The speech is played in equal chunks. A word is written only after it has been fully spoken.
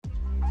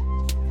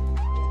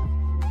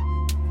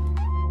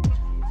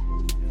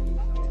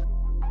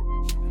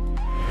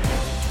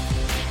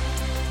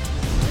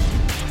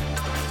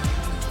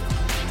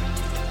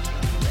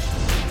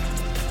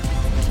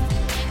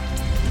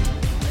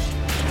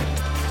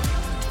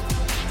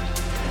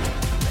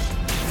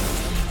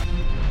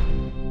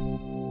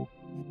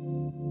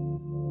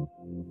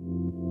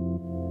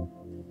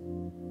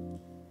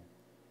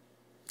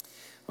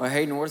Well,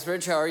 hey,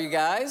 Northridge, how are you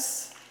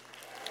guys?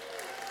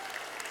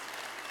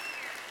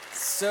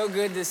 So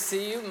good to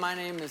see you. My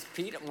name is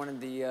Pete. I'm one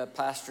of the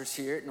pastors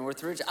here at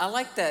Northridge. I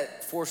like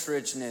that Forest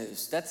Ridge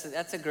news. That's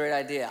a great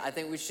idea. I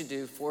think we should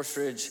do Forest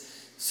Ridge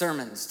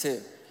sermons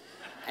too.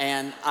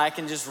 And I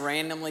can just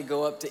randomly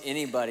go up to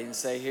anybody and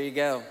say, here you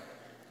go.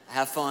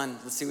 Have fun.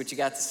 Let's see what you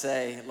got to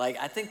say. Like,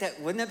 I think that,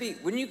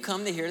 wouldn't you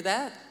come to hear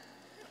that?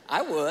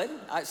 I would.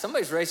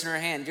 Somebody's raising their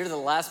hand. You're the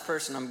last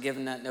person I'm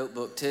giving that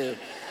notebook to.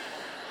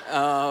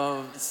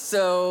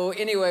 So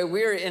anyway,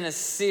 we're in a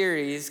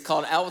series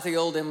called Out with the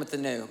Old, In with the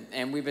New.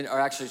 And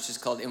it's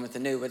just called In with the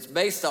New. But it's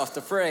based off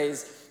the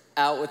phrase,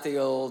 out with the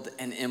old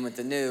and in with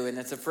the new. And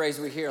it's a phrase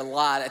we hear a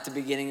lot at the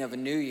beginning of a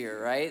new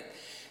year, right?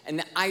 And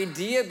the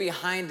idea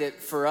behind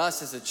it for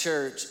us as a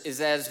church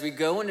is as we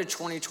go into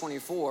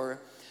 2024,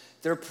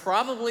 there are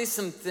probably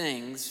some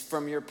things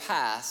from your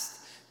past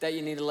that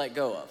you need to let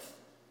go of.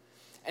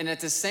 And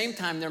at the same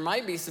time, there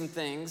might be some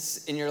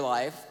things in your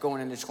life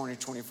going into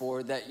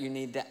 2024 that you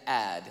need to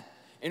add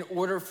in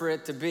order for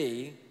it to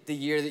be the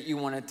year that you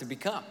want it to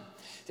become.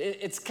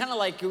 It's kind of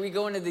like we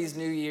go into these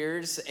new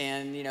years,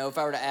 and if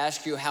I were to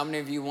ask you how many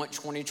of you want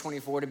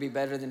 2024 to be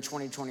better than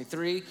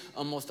 2023,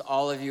 almost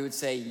all of you would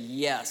say,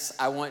 yes,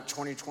 I want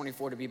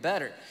 2024 to be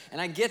better.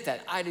 And I get that.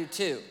 I do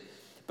too.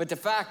 But the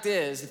fact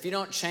is, if you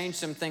don't change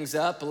some things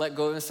up, let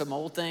go of some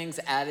old things,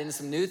 add in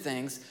some new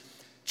things,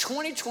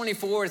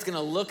 2024 is going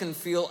to look and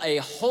feel a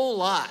whole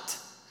lot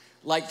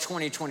like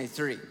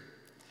 2023,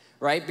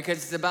 right? Because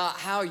it's about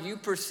how you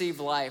perceive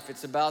life.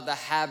 It's about the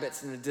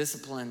habits and the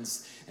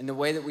disciplines and the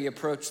way that we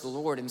approach the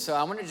Lord. And so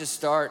I want to just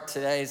start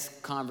today's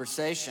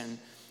conversation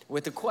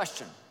with a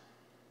question.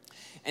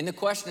 And the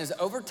question is,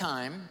 over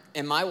time,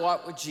 in my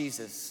walk with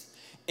Jesus,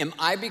 am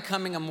I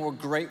becoming a more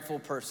grateful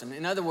person?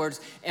 In other words,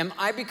 am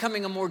I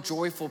becoming a more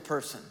joyful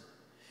person?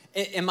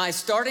 Am I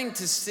starting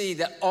to see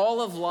that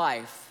all of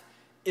life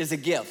is a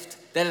gift,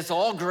 that it's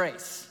all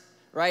grace,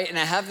 right? And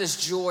I have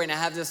this joy and I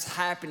have this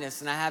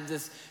happiness and I have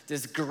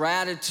this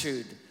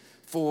gratitude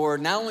for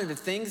not only the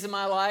things in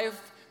my life,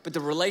 but the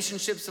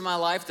relationships in my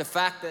life, the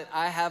fact that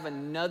I have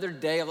another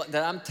day,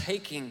 that I'm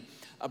taking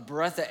a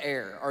breath of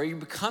air. Are you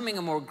becoming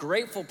a more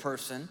grateful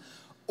person,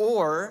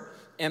 or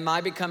am I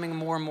becoming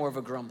more and more of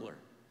a grumbler?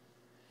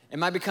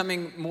 Am I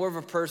becoming more of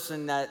a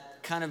person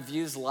that kind of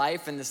views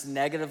life in this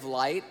negative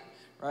light,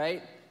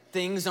 right?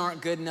 Things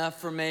aren't good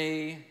enough for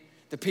me.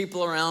 The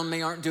people around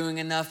me aren't doing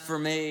enough for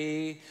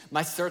me.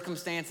 My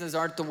circumstances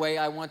aren't the way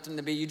I want them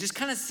to be. You just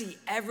kind of see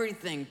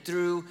everything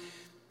through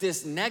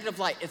this negative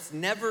light. It's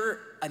never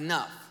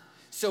enough.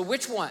 So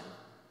which one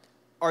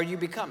are you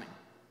becoming?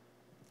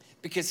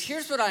 Because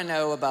here's what I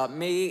know about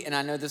me, and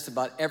I know this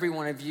about every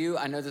one of you.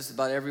 I know this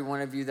about every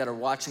one of you that are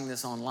watching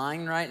this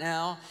online right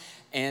now.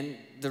 And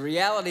the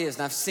reality is,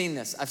 and I've seen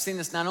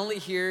this not only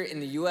here in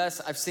the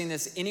U.S., I've seen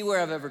this anywhere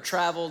I've ever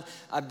traveled.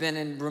 I've been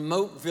in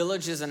remote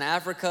villages in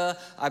Africa.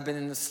 I've been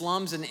in the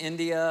slums in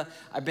India.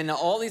 I've been to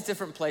all these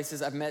different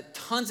places. I've met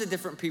tons of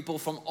different people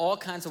from all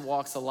kinds of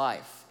walks of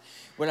life.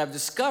 What I've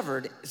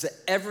discovered is that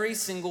every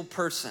single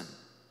person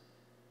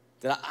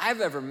that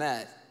I've ever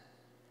met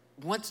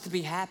wants to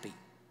be happy.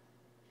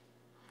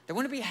 They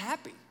want to be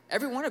happy.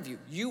 Every one of you,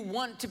 you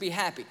want to be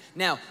happy.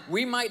 Now,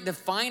 we might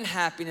define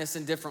happiness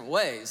in different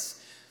ways,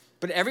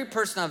 but every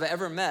person I've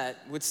ever met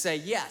would say,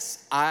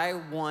 yes, I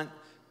want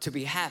to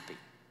be happy.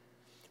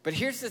 But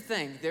here's the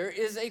thing, there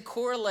is a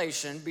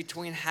correlation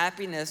between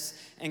happiness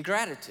and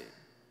gratitude.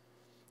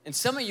 And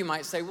some of you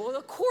might say, well,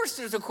 of course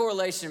there's a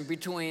correlation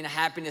between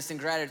happiness and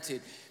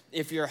gratitude.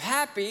 If you're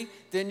happy,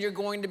 then you're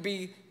going to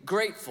be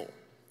grateful.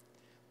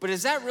 But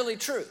is that really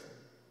true?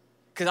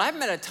 Because I've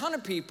met a ton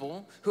of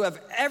people who have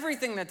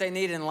everything that they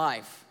need in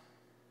life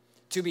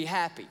to be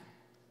happy.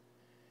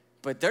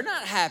 But they're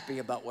not happy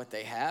about what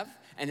they have,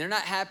 and they're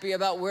not happy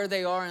about where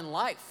they are in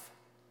life.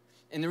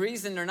 And the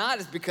reason they're not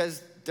is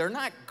because they're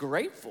not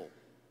grateful.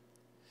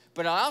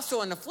 But I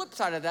also, on the flip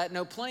side of that,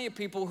 know plenty of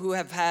people who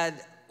have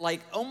had like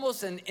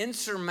almost an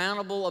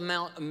insurmountable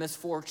amount of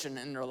misfortune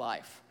in their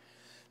life.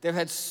 They've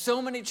had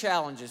so many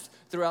challenges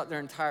throughout their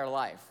entire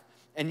life,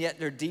 and yet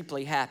they're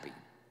deeply happy.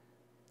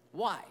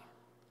 Why?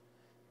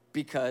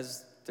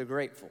 Because they're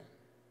grateful.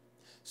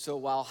 So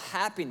while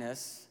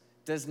happiness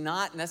does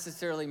not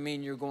necessarily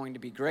mean you're going to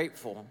be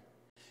grateful,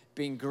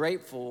 being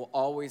grateful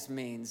always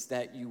means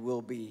that you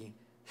will be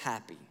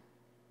happy.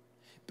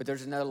 But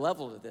there's another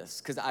level to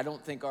this, because I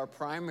don't think our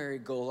primary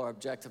goal or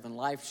objective in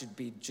life should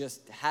be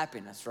just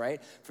happiness,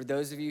 right? For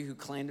those of you who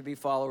claim to be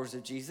followers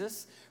of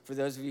Jesus, for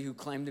those of you who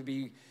claim to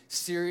be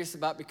serious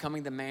about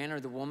becoming the man or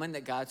the woman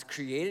that God's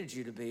created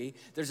you to be,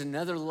 there's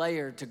another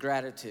layer to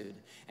gratitude.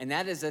 And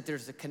that is that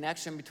there's a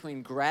connection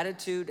between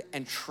gratitude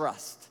and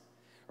trust,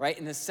 right?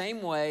 In the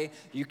same way,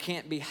 you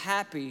can't be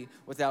happy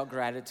without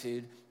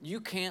gratitude. You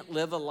can't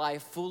live a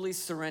life fully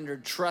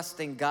surrendered,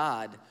 trusting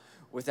God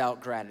without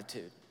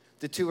gratitude.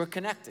 The two are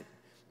connected.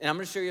 And I'm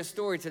going to show you a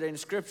story today in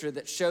Scripture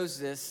that shows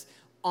this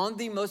on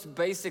the most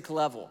basic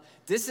level.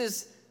 This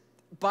is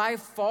by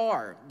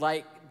far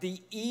like the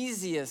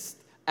easiest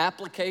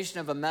application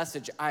of a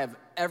message I have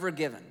ever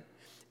given.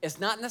 It's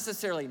not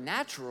necessarily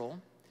natural,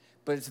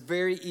 but it's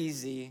very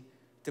easy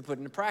to put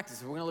into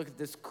practice. We're going to look at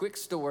this quick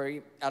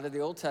story out of the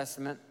Old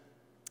Testament.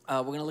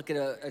 We're going to look at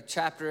a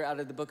chapter out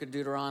of the book of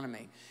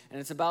Deuteronomy. And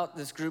it's about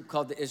this group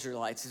called the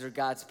Israelites. These are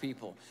God's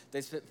people.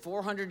 They spent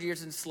 400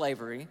 years in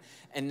slavery,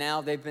 and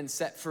now they've been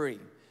set free.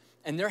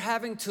 And they're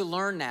having to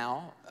learn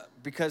now,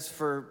 because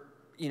for,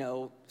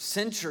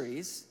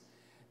 centuries,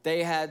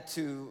 they had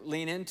to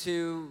lean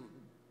into,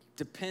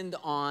 depend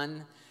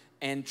on,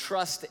 and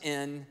trust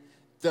in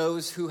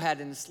those who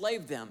had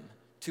enslaved them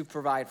to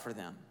provide for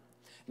them.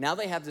 Now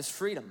they have this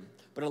freedom,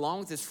 but along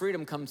with this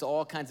freedom comes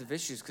all kinds of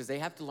issues because they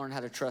have to learn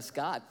how to trust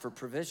God for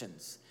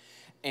provisions.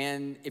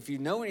 And if you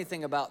know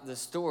anything about this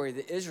story,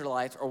 the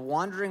Israelites are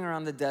wandering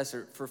around the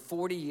desert for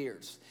 40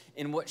 years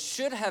in what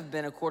should have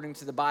been, according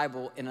to the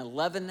Bible, an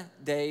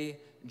 11-day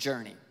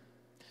journey.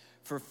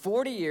 For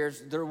 40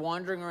 years, they're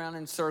wandering around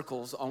in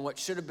circles on what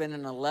should have been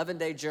an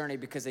 11-day journey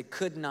because they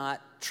could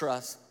not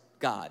trust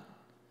God.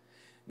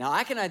 Now,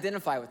 I can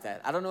identify with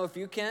that. I don't know if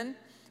you can,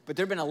 but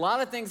there have been a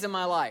lot of things in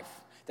my life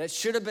that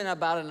should have been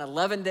about an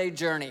 11-day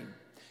journey,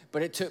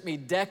 but it took me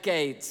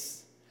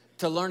decades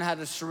to learn how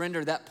to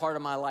surrender that part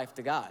of my life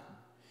to God.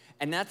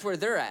 And that's where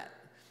they're at.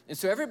 And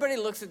so everybody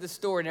looks at the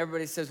story and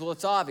everybody says, well,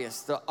 it's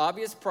obvious. The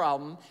obvious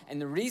problem and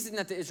the reason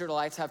that the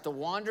Israelites have to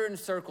wander in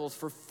circles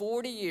for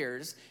 40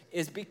 years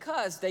is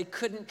because they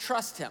couldn't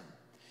trust him.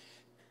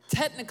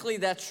 Technically,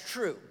 that's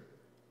true,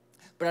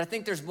 but I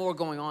think there's more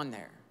going on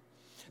there.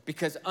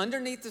 Because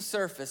underneath the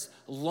surface,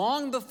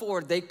 long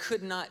before they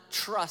could not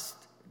trust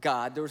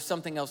God, there was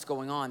something else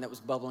going on that was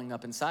bubbling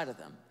up inside of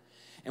them.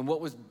 And what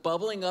was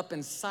bubbling up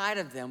inside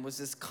of them was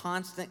this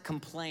constant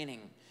complaining,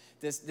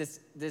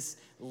 this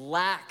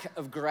lack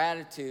of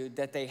gratitude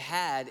that they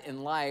had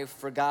in life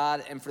for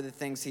God and for the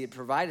things he had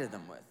provided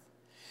them with.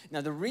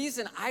 Now, the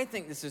reason I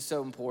think this is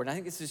so important, I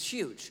think this is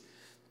huge.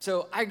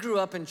 So I grew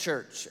up in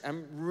church.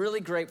 I'm really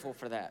grateful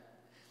for that.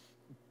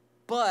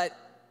 But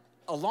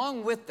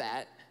along with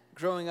that,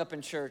 growing up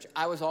in church,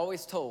 I was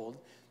always told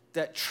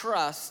that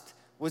trust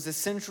was a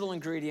central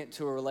ingredient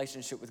to a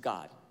relationship with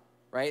God,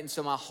 right? And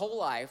so my whole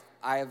life,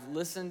 I have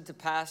listened to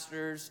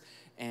pastors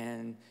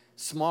and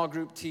small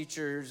group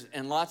teachers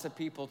and lots of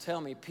people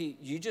tell me, Pete,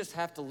 you just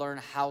have to learn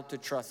how to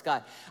trust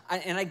God.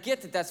 And I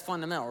get that that's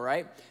fundamental,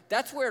 right?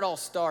 That's where it all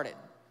started,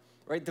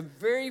 right? The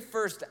very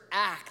first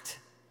act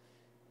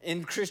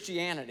in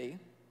Christianity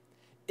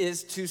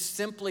is to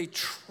simply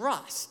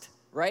trust,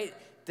 right?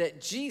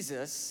 That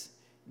Jesus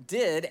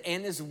did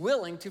and is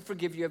willing to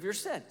forgive you of your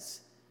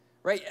sins,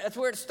 right? That's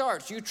where it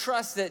starts. You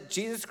trust that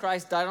Jesus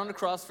Christ died on the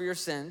cross for your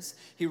sins.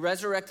 He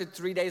resurrected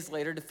 3 days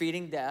later,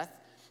 defeating death,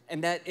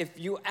 and that if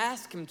you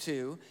ask him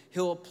to,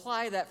 he'll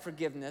apply that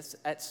forgiveness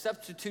at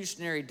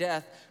substitutionary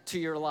death to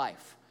your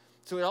life.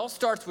 So it all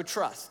starts with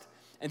trust.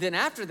 And then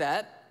after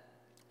that,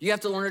 you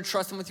have to learn to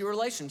trust him with your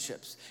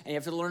relationships, and you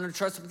have to learn to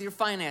trust him with your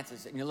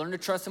finances, and you learn to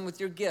trust him with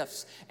your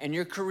gifts and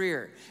your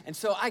career. And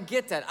so I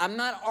get that. I'm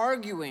not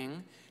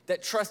arguing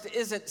that trust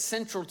isn't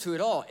central to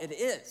it all. It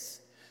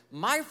is.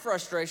 My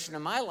frustration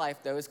in my life,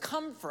 though, has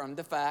come from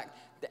the fact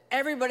that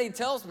everybody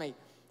tells me,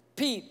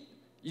 Pete,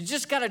 you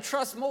just got to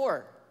trust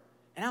more.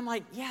 And I'm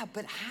like, yeah,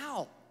 but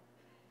how?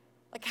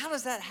 Like, how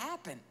does that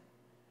happen?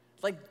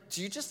 Like,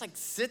 do you just,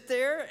 sit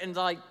there and,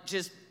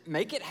 just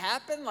make it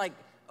happen? Like,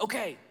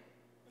 okay,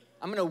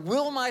 I'm going to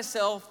will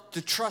myself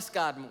to trust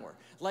God more.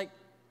 Like,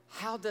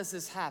 how does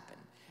this happen?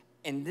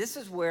 And this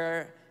is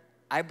where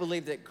I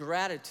believe that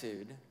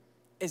gratitude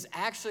is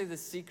actually the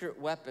secret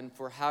weapon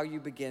for how you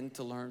begin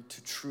to learn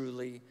to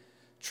truly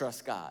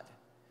trust God.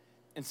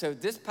 And so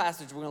this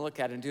passage we're going to look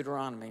at in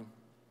Deuteronomy,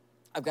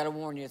 I've got to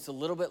warn you, it's a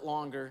little bit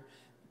longer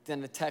than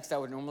the text I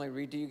would normally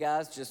read to you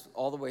guys, just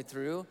all the way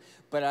through.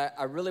 But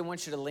I really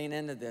want you to lean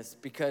into this,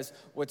 because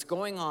what's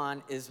going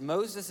on is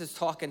Moses is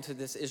talking to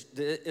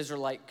the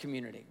Israelite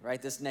community, right?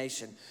 This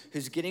nation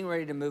who's getting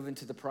ready to move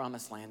into the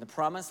promised land. The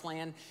promised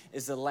land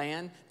is the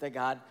land that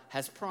God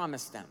has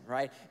promised them,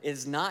 right? It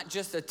is not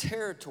just a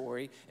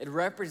territory. It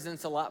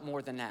represents a lot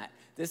more than that.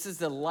 This is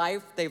the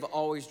life they've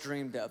always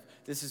dreamed of.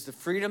 This is the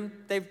freedom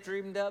they've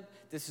dreamed of.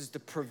 This is the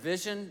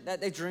provision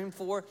that they dreamed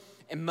for.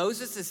 And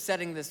Moses is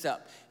setting this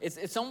up.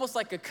 It's almost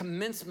like a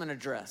commencement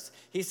address.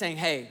 He's saying,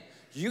 hey,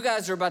 you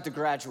guys are about to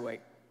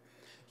graduate.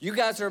 You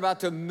guys are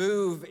about to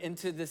move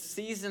into the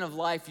season of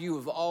life you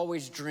have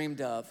always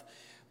dreamed of.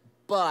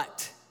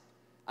 But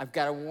I've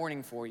got a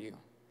warning for you.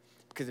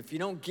 Because if you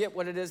don't get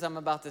what it is I'm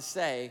about to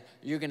say,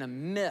 you're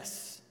going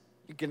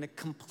to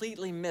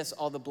completely miss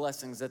all the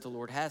blessings that the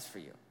Lord has for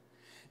you.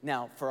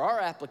 Now, for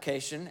our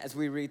application, as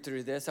we read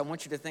through this, I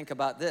want you to think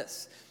about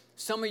this.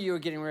 Some of you are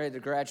getting ready to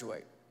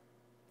graduate.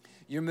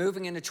 You're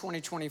moving into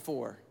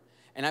 2024,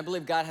 and I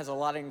believe God has a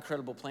lot of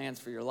incredible plans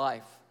for your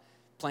life.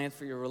 Plans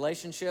for your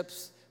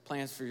relationships,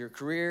 plans for your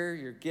career,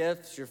 your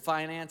gifts, your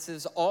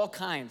finances, all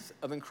kinds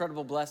of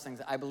incredible blessings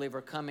I believe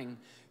are coming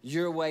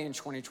your way in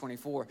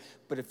 2024.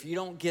 But if you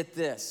don't get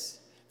this,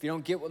 if you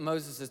don't get what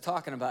Moses is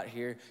talking about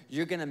here,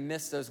 you're going to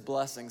miss those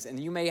blessings. And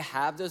you may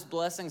have those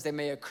blessings, they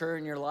may occur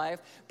in your life,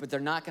 but they're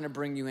not going to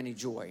bring you any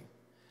joy.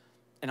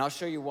 And I'll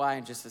show you why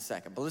in just a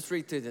second. But let's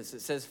read through this.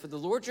 It says, for the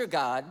Lord your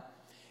God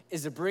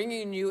is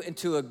bringing you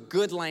into a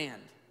good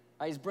land.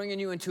 Right? He's bringing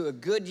you into a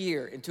good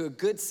year, into a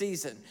good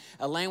season,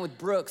 a land with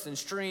brooks and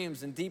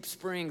streams and deep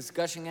springs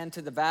gushing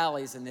into the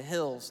valleys and the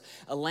hills,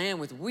 a land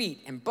with wheat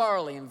and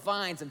barley and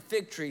vines and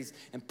fig trees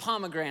and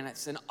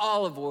pomegranates and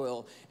olive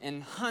oil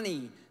and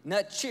honey,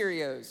 nut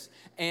Cheerios,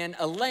 and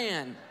a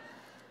land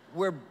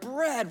where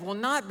bread will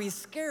not be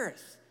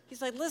scarce.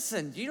 He's like,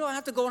 listen, you don't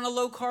have to go on a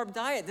low-carb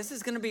diet. This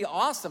is going to be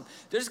awesome.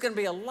 There's going to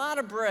be a lot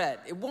of bread.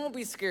 It won't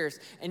be scarce,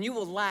 and you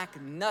will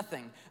lack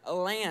nothing. A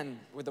land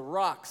where the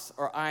rocks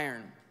are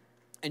iron,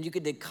 and you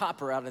can dig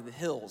copper out of the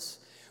hills.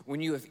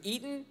 When you have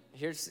eaten,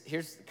 here's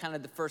kind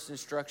of the first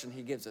instruction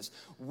he gives us.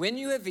 When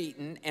you have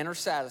eaten and are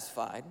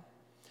satisfied,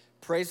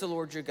 praise the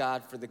Lord your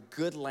God for the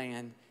good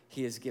land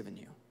he has given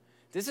you.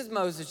 This is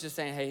Moses just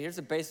saying, hey, here's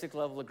a basic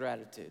level of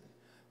gratitude.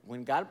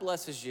 When God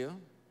blesses you,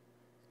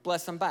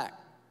 bless him back.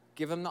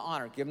 Give him the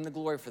honor. Give him the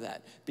glory for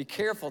that. Be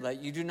careful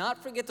that you do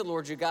not forget the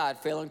Lord your God,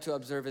 failing to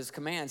observe his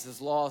commands,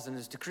 his laws, and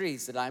his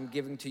decrees that I'm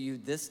giving to you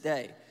this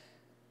day.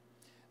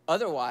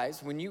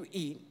 Otherwise, when you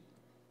eat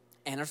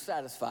and are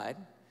satisfied,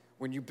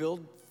 when you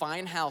build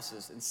fine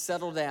houses and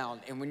settle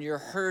down, and when your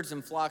herds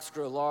and flocks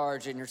grow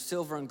large, and your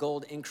silver and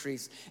gold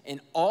increase,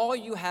 and all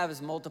you have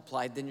is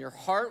multiplied, then your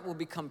heart will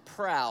become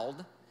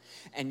proud,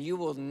 and you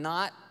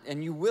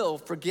will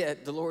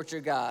forget the Lord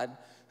your God,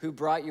 who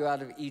brought you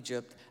out of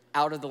Egypt,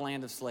 out of the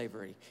land of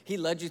slavery. He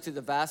led you through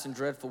the vast and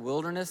dreadful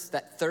wilderness,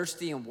 that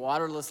thirsty and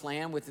waterless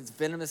land with its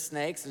venomous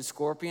snakes and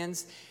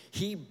scorpions.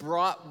 He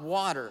brought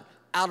water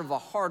out of a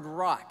hard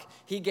rock.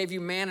 He gave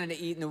you manna to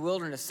eat in the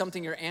wilderness,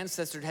 something your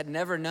ancestors had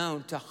never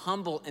known, to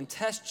humble and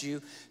test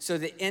you so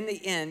that in the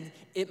end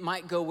it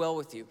might go well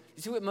with you.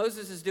 You see what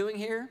Moses is doing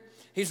here?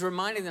 He's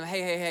reminding them,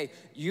 hey,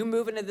 you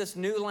move into this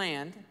new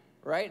land,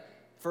 right?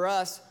 For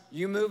us,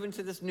 you move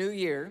into this new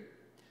year.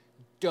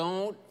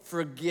 Don't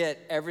forget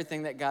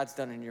everything that God's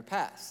done in your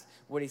past.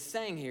 What he's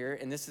saying here,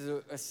 and this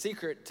is a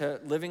secret to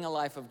living a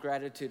life of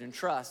gratitude and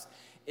trust,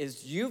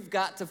 is you've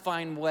got to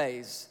find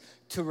ways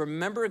to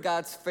remember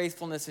God's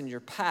faithfulness in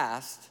your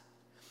past,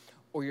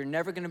 or you're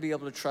never going to be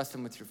able to trust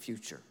him with your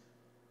future.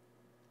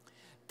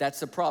 That's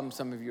the problem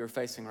some of you are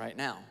facing right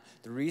now.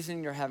 The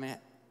reason you're having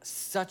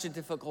such a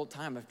difficult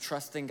time of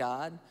trusting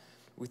God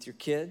with your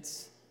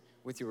kids,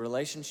 with your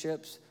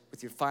relationships,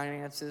 with your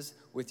finances,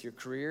 with your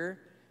career,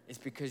 is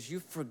because you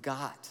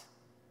forgot.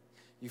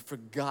 You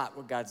forgot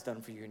what God's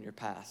done for you in your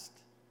past.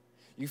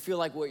 You feel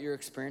like what you're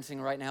experiencing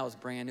right now is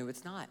brand new.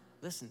 It's not.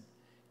 Listen,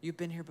 you've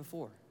been here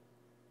before.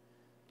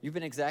 You've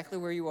been exactly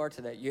where you are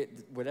today.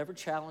 Whatever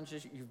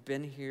challenges, you've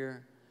been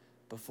here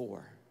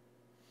before.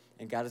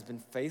 And God has been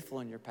faithful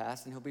in your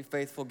past, and he'll be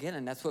faithful again.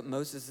 And that's what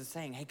Moses is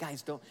saying. Hey,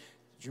 guys,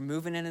 you're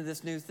moving into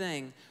this new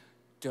thing.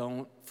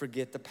 Don't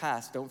forget the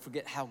past. Don't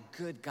forget how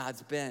good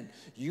God's been.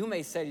 You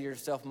may say to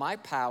yourself, my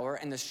power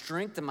and the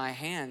strength of my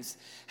hands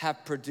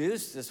have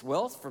produced this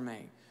wealth for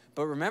me.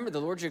 But remember the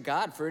Lord your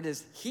God, for it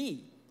is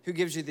he who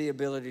gives you the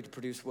ability to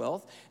produce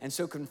wealth, and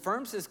so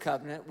confirms his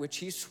covenant, which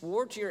he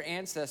swore to your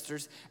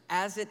ancestors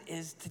as it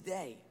is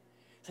today.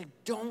 It's like,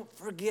 don't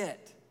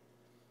forget,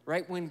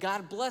 right? When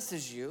God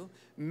blesses you,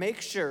 make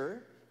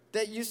sure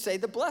that you say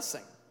the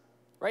blessing,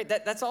 right?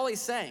 That's all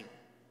he's saying.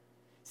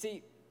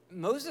 See,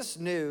 Moses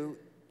knew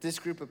this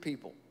group of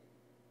people,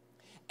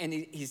 and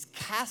he's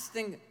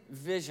casting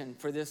vision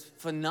for this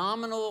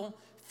phenomenal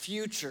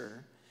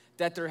future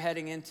that they're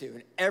heading into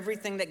and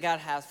everything that God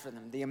has for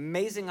them, the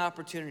amazing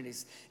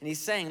opportunities. And he's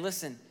saying,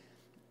 listen,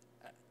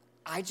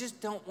 I just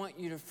don't want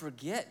you to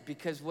forget,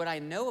 because what I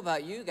know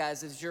about you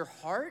guys is your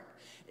heart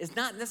is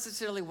not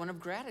necessarily one of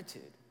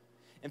gratitude.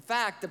 In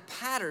fact, the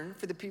pattern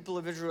for the people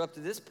of Israel up to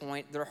this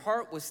point, their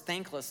heart was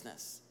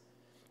thanklessness.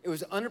 It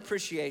was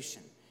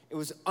unappreciation. It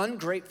was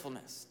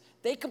ungratefulness.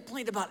 They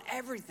complained about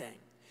everything.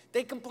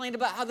 They complained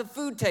about how the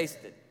food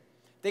tasted.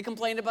 They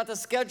complained about the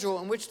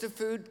schedule in which the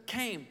food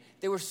came.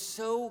 They were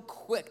so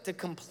quick to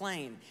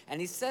complain. And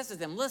he says to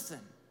them, listen,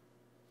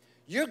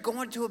 you're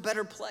going to a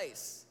better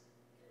place,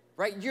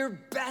 right? Your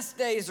best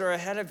days are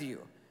ahead of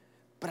you.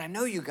 But I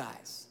know you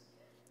guys.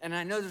 And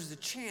I know there's a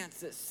chance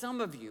that some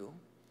of you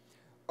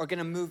are going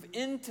to move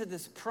into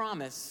this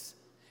promise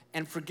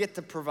and forget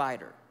the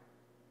provider.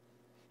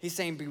 He's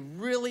saying, be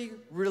really,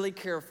 really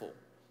careful.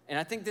 And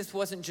I think this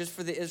wasn't just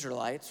for the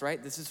Israelites,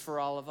 right? This is for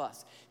all of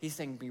us. He's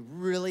saying, be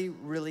really,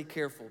 really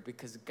careful,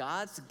 because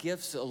God's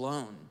gifts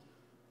alone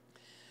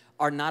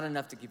are not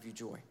enough to give you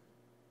joy.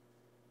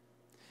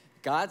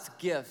 God's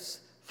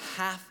gifts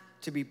have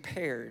to be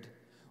paired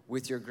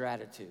with your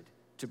gratitude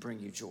to bring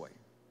you joy.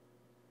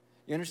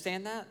 You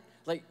understand that?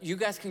 Like, you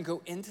guys can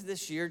go into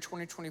this year,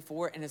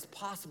 2024, and it's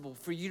possible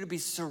for you to be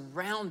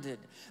surrounded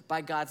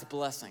by God's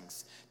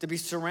blessings, to be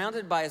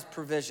surrounded by his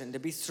provision, to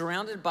be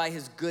surrounded by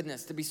his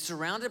goodness, to be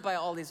surrounded by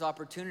all these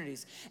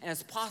opportunities. And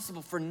it's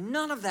possible for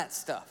none of that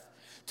stuff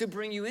to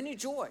bring you any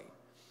joy,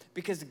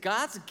 because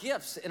God's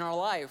gifts in our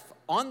life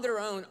on their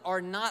own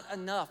are not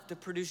enough to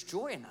produce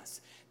joy in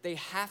us. They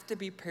have to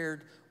be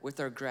paired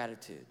with our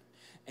gratitude.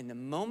 And the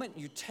moment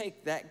you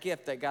take that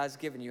gift that God's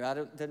given you,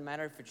 it doesn't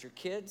matter if it's your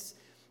kids,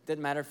 it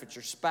doesn't matter if it's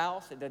your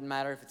spouse, it doesn't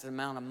matter if it's the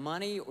amount of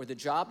money or the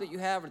job that you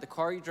have or the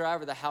car you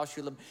drive or the house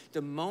you live in.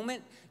 The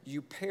moment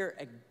you pair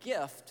a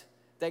gift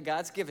that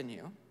God's given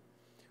you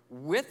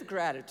with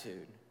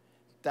gratitude,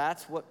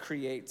 that's what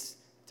creates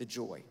the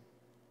joy.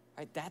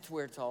 Right? That's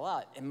where it's all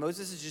at. And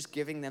Moses is just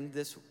giving them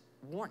this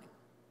warning.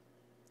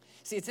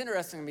 See, it's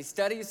interesting to me.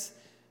 Studies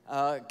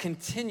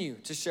continue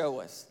to show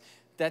us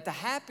that the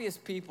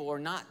happiest people are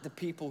not the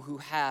people who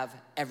have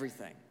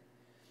everything.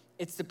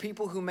 It's the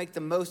people who make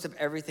the most of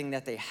everything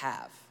that they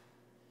have.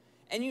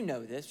 And you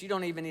know this. You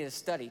don't even need a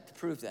study to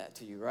prove that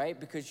to you, right?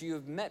 Because you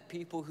have met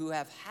people who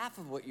have half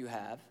of what you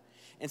have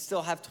and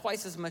still have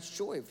twice as much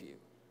joy of you.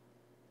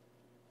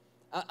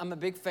 I'm a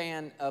big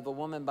fan of a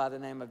woman by the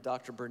name of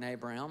Dr. Brene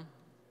Brown.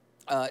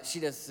 She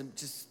does some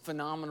just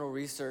phenomenal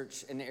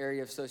research in the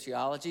area of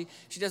sociology.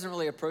 She doesn't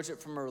really approach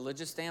it from a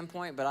religious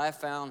standpoint, but I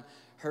found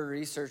her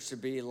research to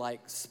be like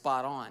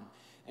spot on.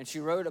 And she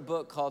wrote a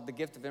book called The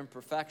Gift of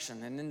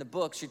Imperfection. And in the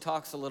book, she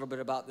talks a little bit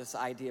about this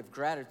idea of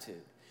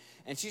gratitude.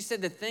 And she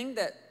said the thing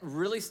that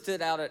really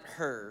stood out at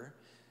her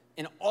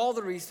in all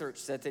the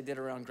research that they did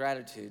around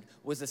gratitude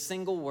was a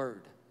single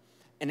word.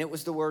 And it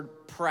was the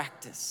word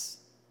practice.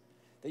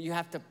 That you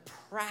have to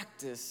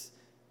practice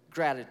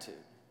gratitude.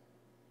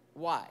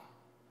 Why?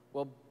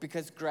 Well,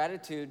 because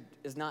gratitude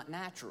is not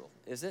natural,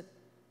 is it?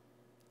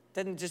 It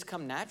doesn't just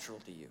come natural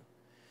to you.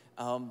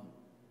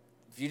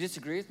 If you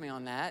disagree with me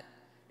on that,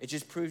 it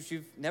just proves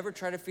you've never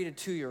tried to feed a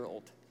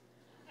 2-year-old.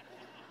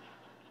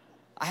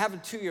 I have a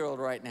 2-year-old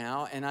right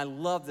now, and I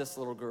love this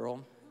little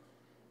girl,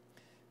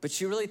 but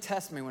she really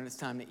tests me when it's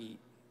time to eat.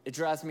 It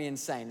drives me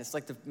insane. It's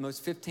like the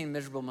most 15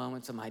 miserable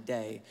moments of my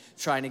day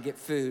trying to get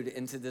food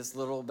into this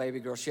little baby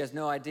girl. She has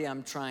no idea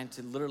I'm trying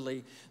to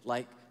literally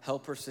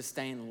help her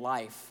sustain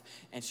life,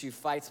 and she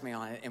fights me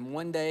on it. And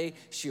one day,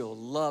 she'll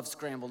love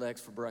scrambled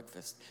eggs for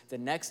breakfast. The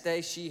next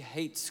day, she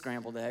hates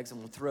scrambled eggs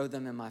and will throw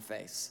them in my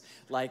face.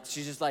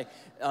 She's just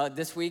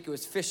this week it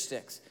was fish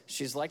sticks.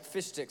 She's liked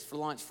fish sticks for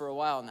lunch for a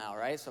while now,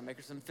 right? So I make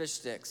her some fish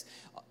sticks.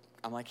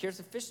 I'm like, here's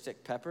a fish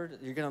stick, Pepper.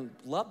 You're going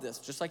to love this,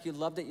 just like you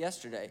loved it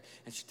yesterday.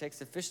 And she takes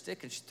the fish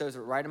stick and she throws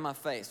it right in my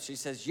face. She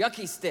says,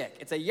 yucky stick.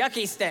 It's a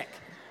yucky stick.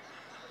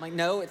 I'm like,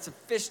 no, it's a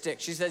fish stick.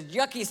 She says,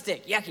 yucky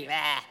stick, yucky.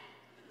 Ah.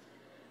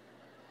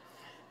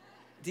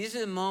 These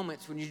are the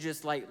moments when you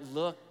just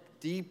look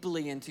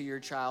deeply into your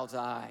child's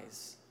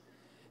eyes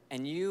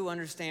and you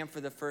understand for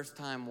the first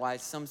time why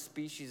some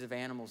species of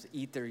animals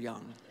eat their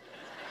young.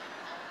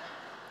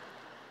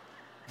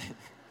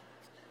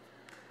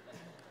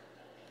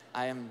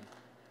 I am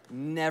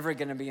never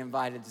going to be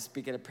invited to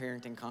speak at a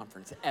parenting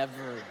conference,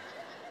 ever.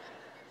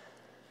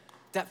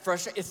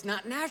 It's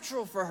not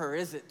natural for her,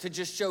 is it, to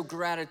just show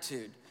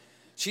gratitude?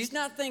 She's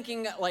not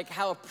thinking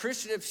how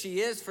appreciative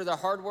she is for the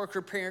hard work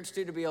her parents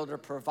do to be able to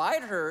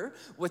provide her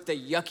with the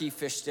yucky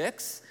fish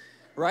sticks,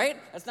 right?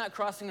 That's not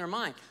crossing her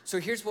mind. So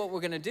here's what we're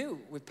going to do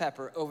with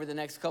Pepper over the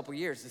next couple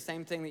years. The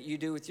same thing that you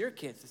do with your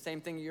kids, the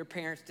same thing that your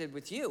parents did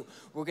with you.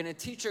 We're going to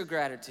teach her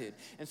gratitude.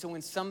 And so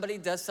when somebody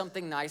does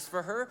something nice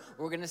for her,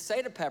 we're going to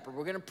say to Pepper,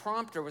 we're going to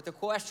prompt her with a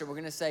question. We're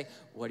going to say,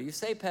 what do you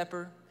say,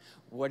 Pepper?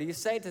 What do you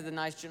say to the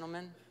nice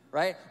gentleman,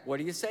 right? What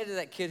do you say to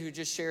that kid who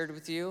just shared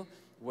with you?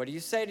 What do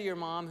you say to your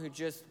mom who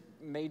just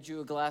made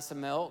you a glass of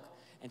milk?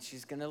 And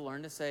she's going to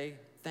learn to say,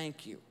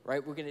 thank you,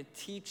 right? We're going to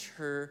teach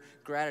her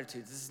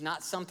gratitude. This is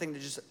not something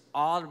that just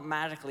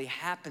automatically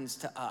happens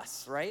to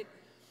us, right?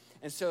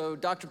 And so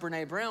Dr.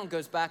 Brene Brown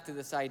goes back to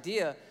this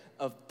idea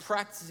of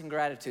practicing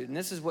gratitude. And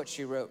this is what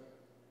she wrote.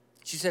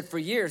 She said, for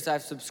years,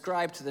 I've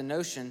subscribed to the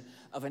notion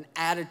of an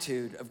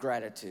attitude of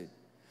gratitude.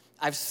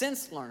 I've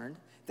since learned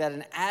that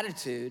an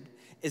attitude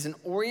is an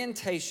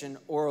orientation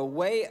or a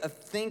way of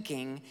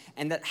thinking,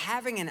 and that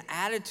having an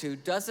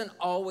attitude doesn't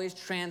always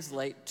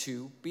translate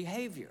to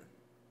behavior.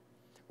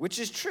 Which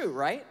is true,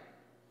 right?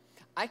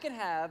 I can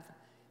have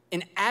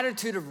an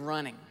attitude of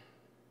running,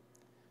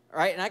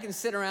 right? And I can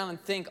sit around and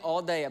think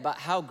all day about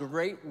how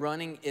great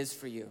running is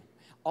for you.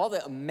 All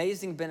the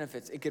amazing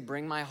benefits it could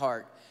bring my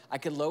heart. I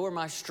could lower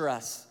my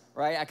stress,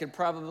 right? I could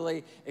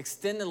probably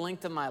extend the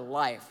length of my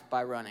life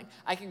by running.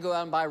 I could go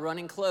out and buy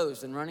running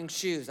clothes and running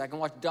shoes. I can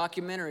watch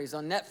documentaries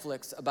on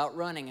Netflix about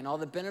running and all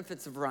the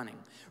benefits of running,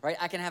 right?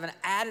 I can have an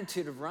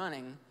attitude of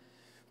running,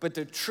 but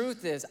the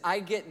truth is I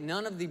get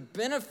none of the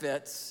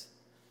benefits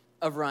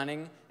of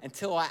running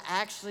until I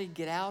actually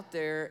get out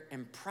there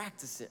and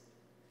practice it,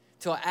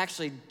 till I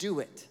actually do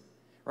it,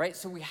 right?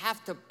 So we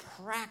have to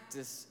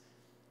practice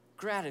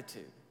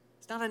gratitude.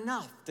 It's not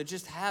enough to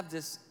just have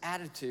this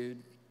attitude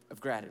of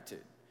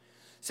gratitude.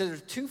 So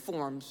there's 2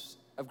 forms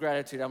of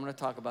gratitude I'm going to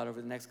talk about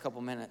over the next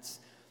couple minutes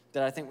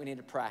that I think we need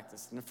to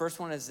practice. And the first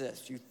one is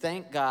this: you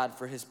thank God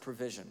for his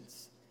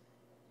provisions.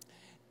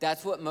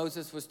 That's what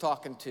Moses was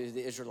talking to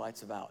the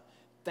Israelites about.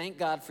 Thank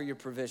God for your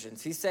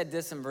provisions. He said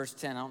this in verse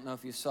 10. I don't know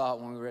if you saw it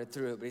when we read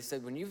through it, but he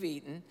said, when you've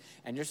eaten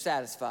and you're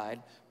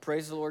satisfied,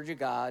 praise the Lord your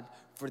God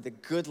for the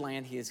good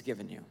land he has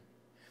given you.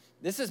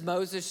 This is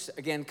Moses,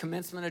 again,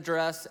 commencement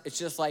address. It's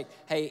just like,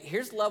 hey,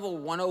 here's level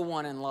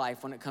 101 in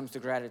life when it comes to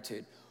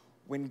gratitude.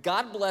 When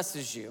God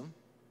blesses you,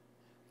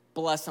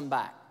 bless him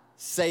back.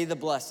 Say the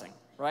blessing,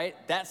 right?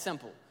 That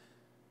simple.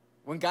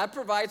 When God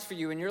provides for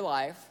you in your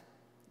life,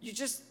 you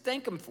just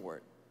thank him for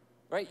it,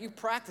 right? You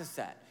practice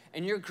that.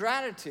 And your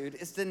gratitude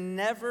is to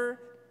never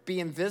be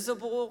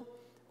invisible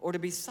or to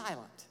be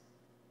silent,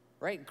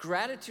 right?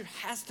 Gratitude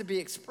has to be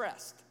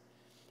expressed.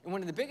 And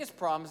one of the biggest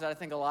problems that I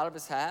think a lot of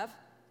us have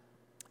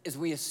is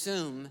we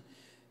assume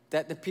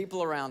that the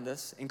people around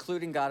us,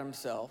 including God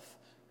himself,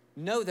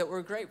 know that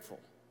we're grateful,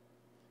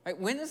 right?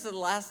 When is the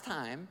last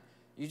time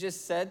you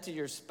just said to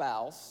your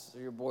spouse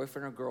or your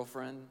boyfriend or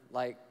girlfriend,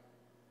 like,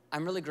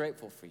 I'm really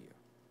grateful for you?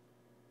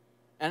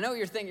 And I know what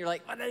you're thinking, you're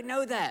like, well, they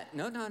know that.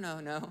 No.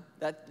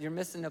 That you're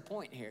missing the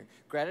point here.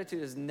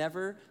 Gratitude is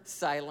never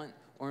silent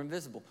or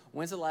invisible.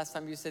 When's the last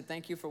time you said,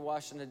 thank you for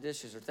washing the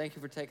dishes, or thank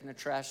you for taking the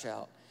trash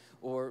out,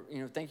 or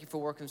thank you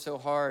for working so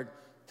hard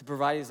to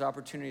provide these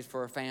opportunities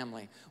for our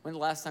family? When's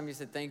the last time you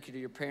said thank you to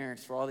your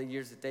parents for all the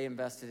years that they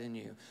invested in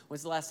you?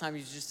 When's the last time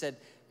you just said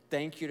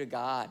thank you to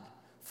God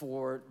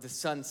for the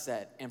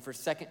sunset and for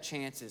second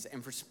chances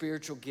and for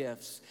spiritual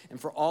gifts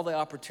and for all the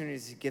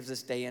opportunities he gives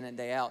us day in and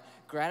day out?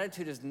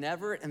 Gratitude is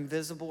never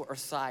invisible or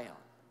silent.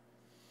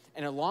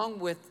 And along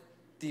with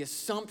the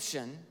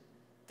assumption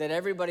that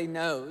everybody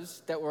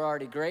knows that we're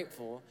already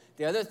grateful,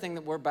 the other thing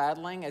that we're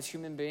battling as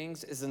human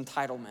beings is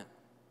entitlement.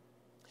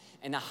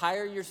 And the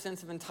higher your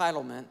sense of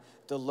entitlement,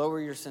 the lower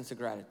your sense of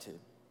gratitude.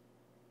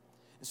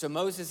 And so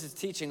Moses is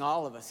teaching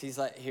all of us. He's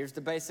like, here's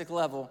the basic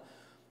level.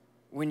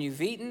 When you've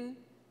eaten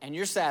and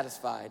you're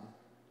satisfied,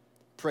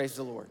 praise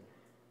the Lord.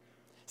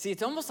 See,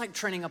 it's almost like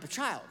training up a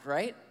child,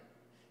 right?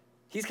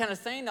 He's kind of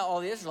saying to all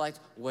the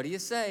Israelites, what do you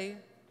say?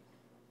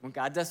 When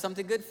God does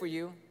something good for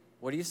you,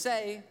 what do you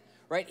say?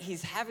 Right?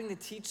 He's having to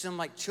teach them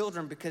like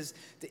children because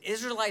the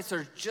Israelites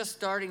are just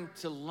starting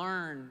to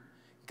learn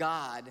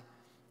God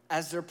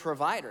as their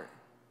provider.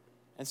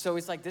 And so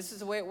he's like, this is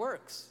the way it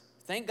works.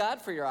 Thank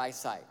God for your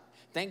eyesight.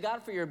 Thank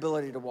God for your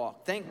ability to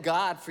walk. Thank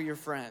God for your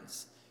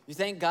friends. You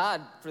thank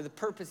God for the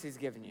purpose he's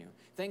given you.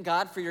 Thank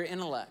God for your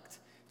intellect.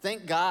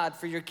 Thank God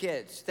for your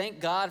kids. Thank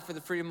God for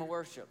the freedom of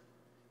worship,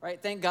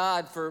 right? Thank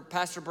God for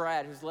Pastor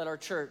Brad, who's led our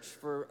church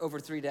for over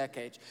 3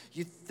 decades.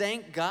 You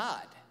thank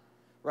God,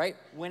 right,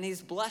 when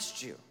he's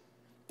blessed you.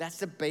 That's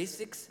the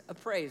basics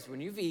of praise.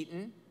 When you've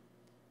eaten,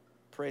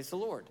 praise the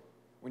Lord.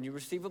 When you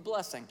receive a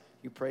blessing,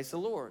 you praise the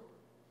Lord.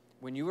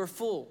 When you are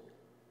full,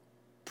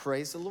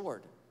 praise the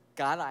Lord.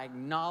 God, I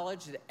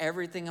acknowledge that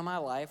everything in my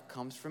life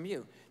comes from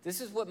you.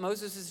 This is what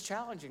Moses is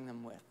challenging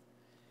them with,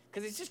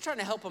 because he's just trying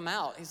to help them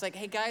out. He's like,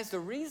 hey guys, the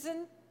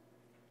reason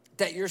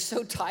that you're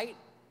so tight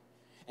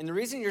and the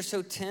reason you're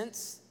so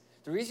tense,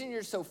 the reason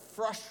you're so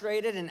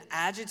frustrated and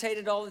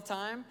agitated all the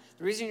time,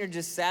 the reason you're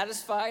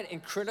dissatisfied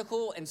and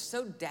critical and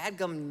so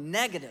dadgum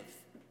negative,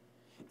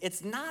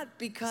 it's not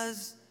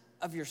because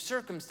of your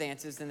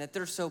circumstances and that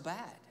they're so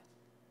bad,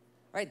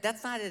 right?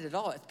 That's not it at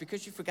all. It's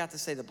because you forgot to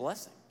say the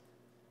blessing.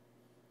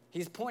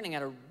 He's pointing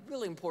at a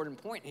really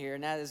important point here,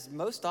 and that is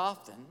most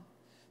often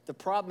the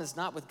problem is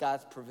not with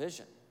God's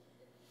provision.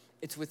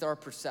 It's with our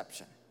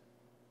perception.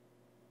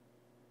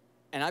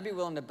 And I'd be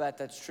willing to bet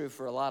that's true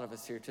for a lot of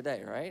us here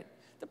today, right?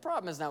 The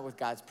problem is not with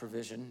God's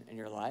provision in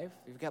your life.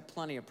 You've got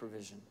plenty of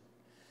provision.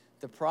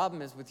 The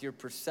problem is with your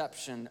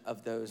perception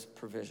of those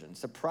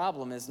provisions. The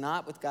problem is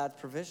not with God's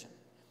provision.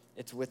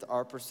 It's with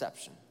our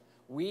perception.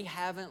 We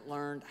haven't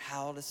learned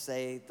how to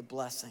say the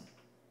blessing.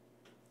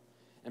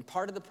 And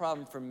part of the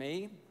problem for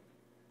me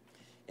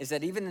is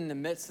that even in the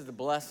midst of the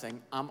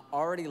blessing, I'm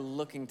already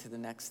looking to the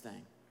next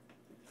thing,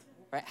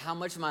 right? How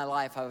much of my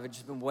life have I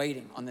just been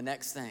waiting on the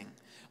next thing?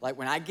 Like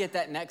when I get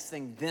that next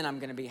thing, then I'm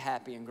gonna be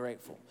happy and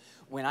grateful.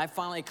 When I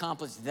finally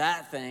accomplish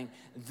that thing,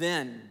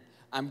 then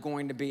I'm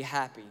going to be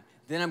happy.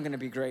 Then I'm gonna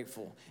be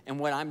grateful. And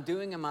what I'm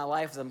doing in my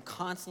life is I'm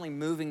constantly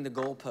moving the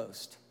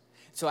goalpost.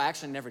 So I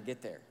actually never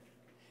get there.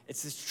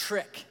 It's this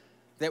trick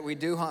that we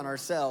do on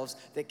ourselves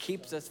that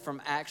keeps us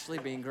from actually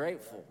being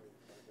grateful.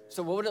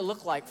 So what would it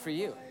look like for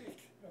you?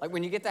 Like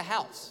when you get the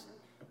house,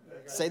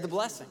 say the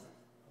blessing.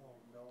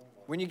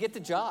 When you get the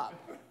job,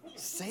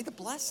 say the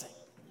blessing.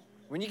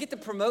 When you get the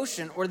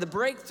promotion or the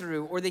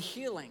breakthrough or the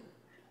healing,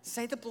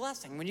 say the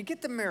blessing. When you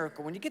get the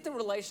miracle, when you get the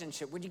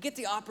relationship, when you get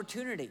the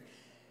opportunity,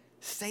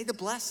 say the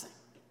blessing.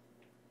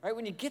 Right?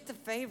 When you get the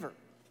favor,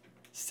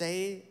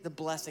 say the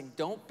blessing.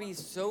 Don't be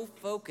so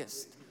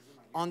focused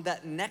on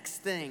that next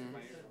thing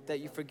that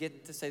you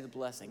forget to say the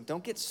blessing.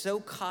 Don't get so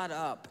caught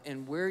up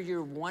in where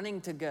you're wanting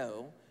to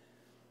go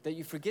that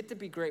you forget to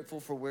be grateful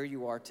for where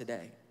you are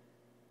today.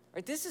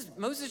 Right?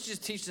 Moses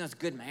just teaching us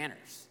good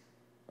manners.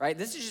 Right?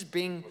 This is just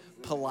being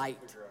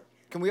polite.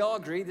 Can we all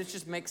agree this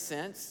just makes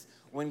sense?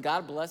 When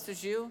God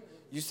blesses you,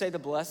 you say the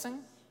blessing.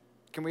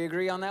 Can we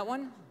agree on that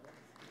one?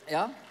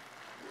 Yeah?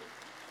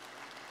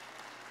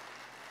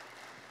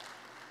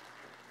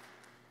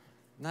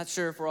 Not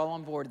sure if we're all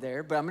on board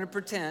there, but I'm going to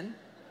pretend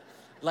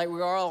like we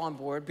are all on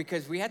board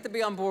because we have to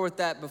be on board with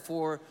that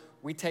before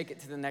we take it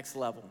to the next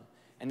level.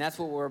 And that's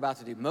what we're about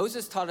to do.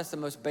 Moses taught us the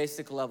most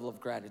basic level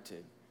of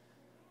gratitude,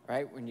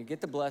 right? When you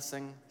get the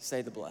blessing,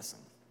 say the blessing,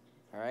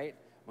 all right?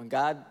 When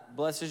God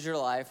blesses your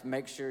life,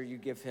 make sure you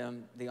give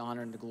him the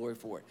honor and the glory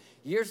for it.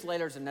 Years later,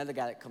 there's another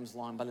guy that comes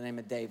along by the name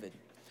of David.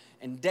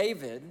 And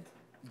David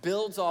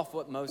builds off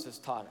what Moses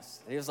taught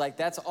us. He was like,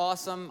 that's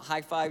awesome.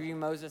 High five you,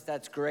 Moses.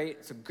 That's great.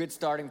 It's a good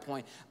starting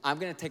point. I'm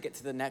going to take it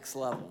to the next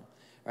level.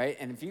 Right?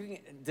 And if you,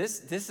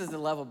 this is the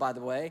level, by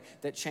the way,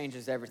 that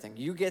changes everything.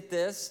 You get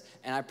this,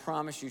 and I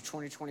promise you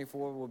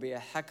 2024 will be a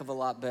heck of a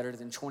lot better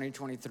than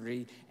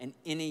 2023 and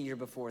any year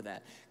before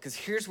that. Because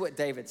here's what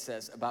David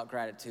says about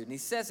gratitude. And he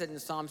says it in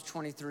Psalms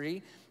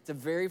 23. It's a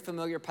very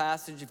familiar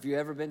passage. If you've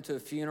ever been to a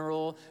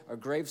funeral or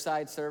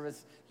graveside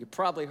service, you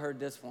probably heard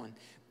this one.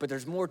 But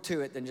there's more to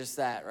it than just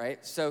that,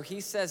 right? So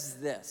he says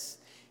this,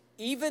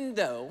 even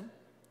though,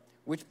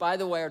 which, by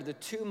the way, are the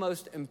two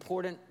most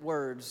important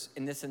words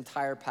in this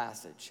entire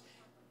passage.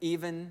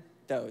 Even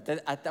though.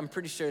 I'm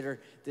pretty sure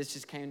this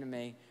just came to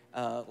me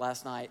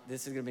last night.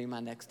 This is going to be my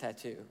next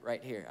tattoo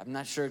right here. I'm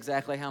not sure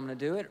exactly how I'm going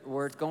to do it or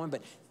where it's going,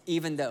 but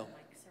even though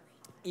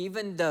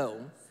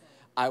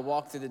I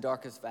walk through the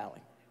darkest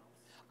valley,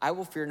 I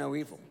will fear no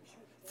evil,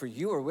 for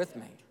you are with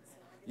me.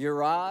 Your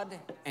rod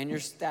and your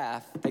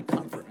staff, they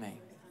comfort me.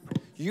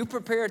 You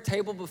prepare a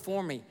table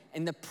before me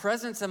in the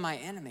presence of my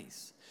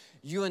enemies.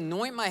 You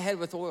anoint my head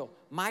with oil.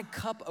 My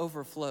cup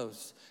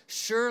overflows.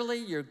 Surely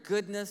your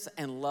goodness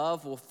and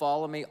love will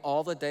follow me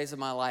all the days of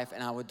my life,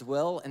 and I will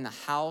dwell in the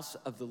house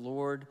of the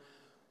Lord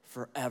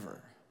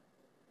forever.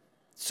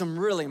 Some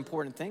really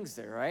important things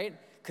there, right?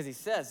 Because he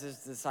says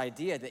there's this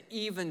idea that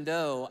even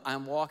though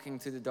I'm walking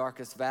through the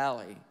darkest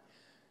valley,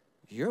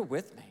 you're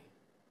with me.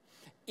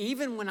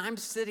 Even when I'm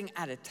sitting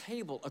at a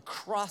table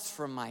across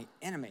from my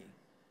enemy,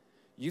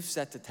 you've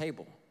set the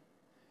table.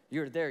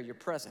 You're there, you're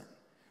present.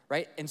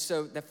 Right? And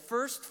so the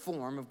first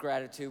form of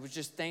gratitude was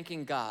just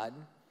thanking God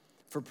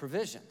for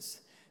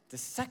provisions. The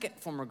second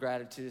form of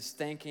gratitude is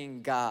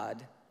thanking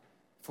God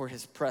for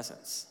his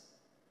presence,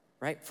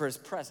 right? For his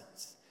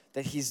presence,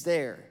 that he's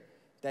there,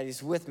 that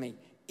he's with me,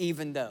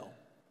 even though.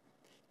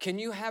 Can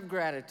you have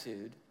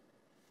gratitude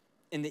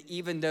in the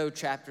even though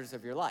chapters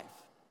of your life?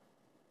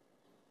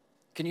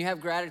 Can you have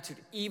gratitude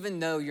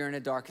even though you're in the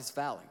darkest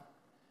valley?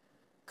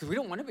 Because we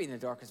don't want to be in the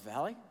darkest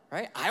valley,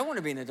 right? I want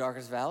to be in the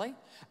darkest valley.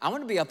 I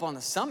want to be up on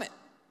the summit.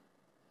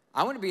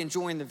 I want to be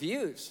enjoying the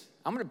views.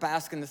 I'm going to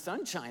bask in the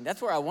sunshine.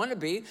 That's where I want to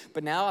be.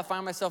 But now I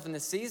find myself in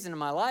this season of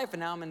my life, and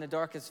now I'm in the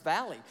darkest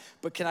valley.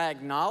 But can I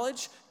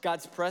acknowledge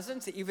God's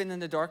presence even in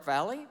the dark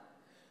valley?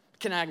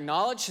 Can I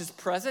acknowledge his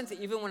presence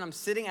even when I'm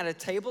sitting at a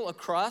table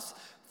across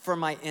from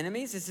my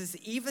enemies? This is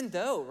even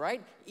though,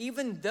 right?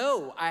 Even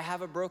though I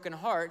have a broken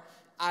heart,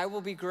 I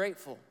will be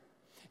grateful.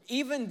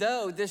 Even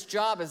though this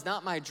job is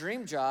not my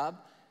dream job,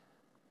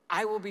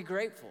 I will be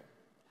grateful.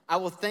 I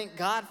will thank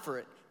God for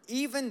it.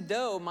 Even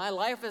though my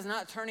life is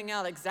not turning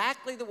out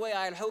exactly the way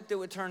I had hoped it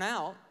would turn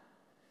out,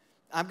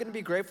 I'm going to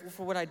be grateful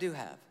for what I do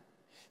have.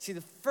 See,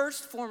 the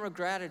first form of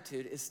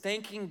gratitude is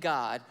thanking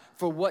God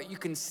for what you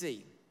can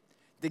see,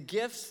 the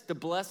gifts, the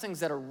blessings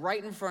that are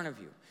right in front of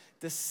you.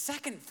 The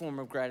second form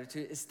of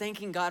gratitude is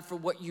thanking God for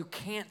what you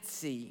can't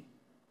see,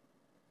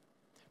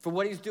 for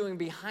what he's doing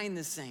behind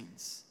the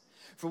scenes,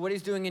 for what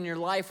he's doing in your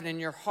life and in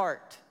your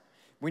heart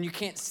when you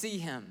can't see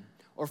him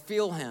or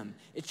feel him.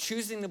 It's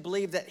choosing to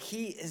believe that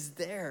he is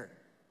there.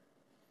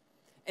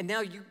 And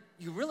now you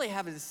really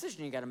have a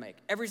decision you got to make.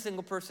 Every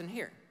single person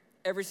here,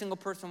 every single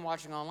person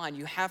watching online,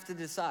 you have to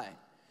decide,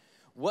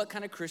 what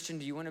kind of Christian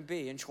do you want to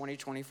be in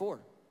 2024?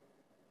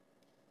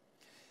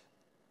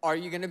 Are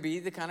you going to be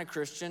the kind of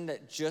Christian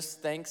that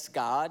just thanks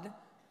God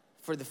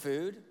for the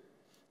food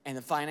and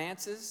the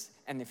finances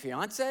and the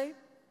fiance?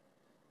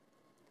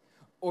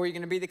 Or are you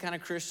going to be the kind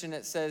of Christian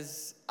that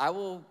says, I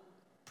will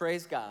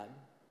praise God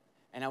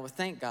and I will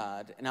thank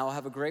God and I will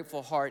have a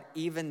grateful heart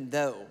even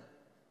though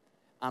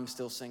I'm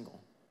still single,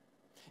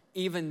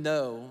 even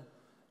though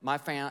my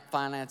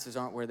finances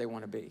aren't where they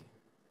want to be,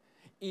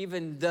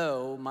 even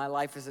though my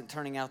life isn't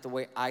turning out the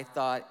way I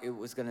thought it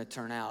was going to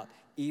turn out,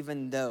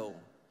 even though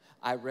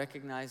I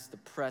recognize the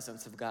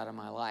presence of God in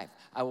my life.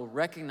 I will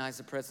recognize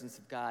the presence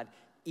of God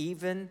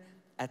even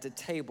at the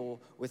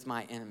table with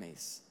my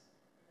enemies.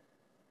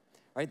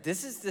 Right?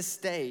 This is the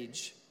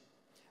stage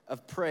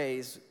of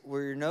praise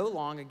where you're no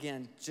longer,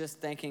 again, just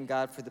thanking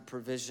God for the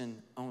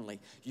provision only.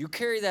 You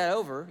carry that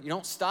over. You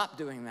don't stop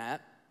doing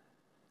that.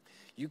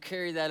 You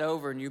carry that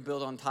over and you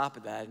build on top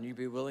of that, and you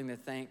be willing to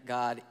thank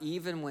God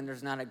even when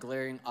there's not a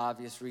glaring,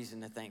 obvious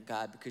reason to thank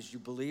God, because you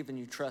believe and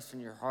you trust in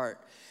your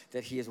heart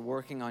that he is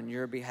working on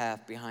your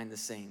behalf behind the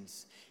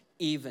scenes,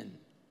 even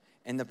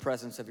in the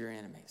presence of your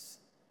enemies.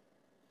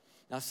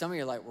 Now, some of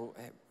you are like, well,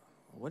 hey,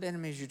 what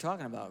enemies are you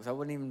talking about? Because I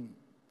wasn't even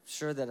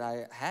sure that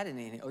I had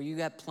any. Oh, you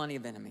got plenty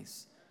of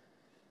enemies.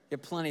 You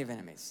have plenty of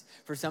enemies.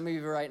 For some of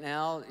you right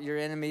now, your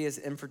enemy is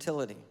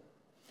infertility.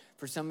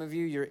 For some of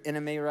you, your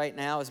enemy right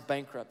now is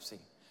bankruptcy.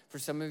 For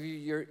some of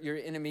you, your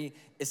enemy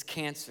is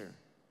cancer.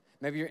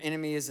 Maybe your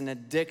enemy is an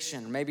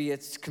addiction. Maybe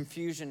it's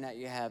confusion that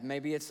you have.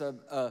 Maybe it's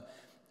a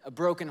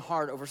broken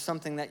heart over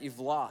something that you've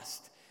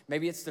lost.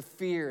 Maybe it's the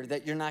fear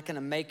that you're not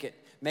gonna make it.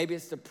 Maybe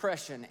it's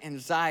depression,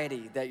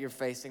 anxiety that you're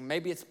facing.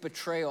 Maybe it's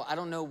betrayal. I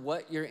don't know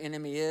what your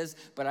enemy is,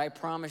 but I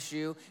promise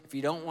you, if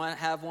you don't want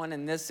to have one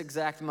in this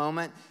exact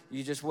moment,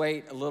 you just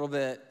wait a little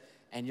bit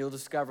and you'll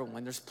discover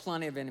one. There's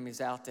plenty of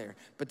enemies out there.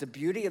 But the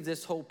beauty of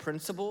this whole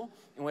principle,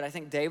 and what I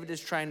think David is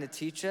trying to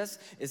teach us,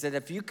 is that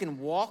if you can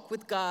walk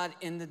with God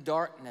in the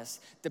darkness,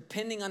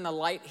 depending on the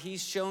light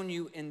he's shown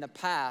you in the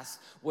past,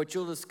 what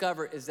you'll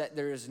discover is that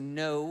there is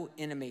no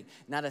enemy,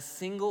 not a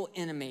single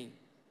enemy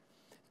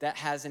that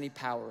has any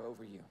power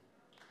over you.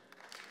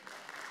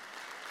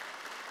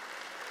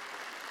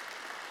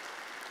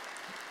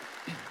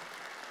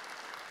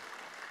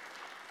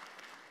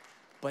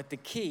 But the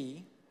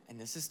key, and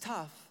this is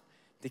tough,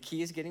 the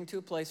key is getting to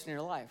a place in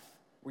your life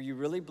where you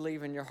really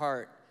believe in your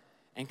heart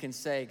and can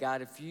say,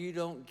 God, if you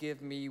don't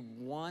give me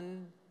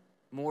one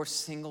more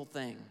single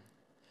thing,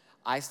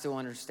 I still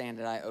understand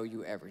that I owe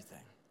you everything.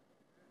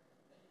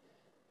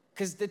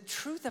 Because the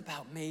truth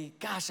about me,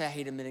 gosh, I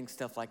hate admitting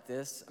stuff like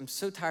this. I'm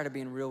so tired of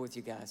being real with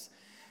you guys.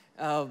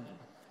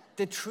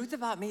 The truth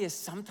about me is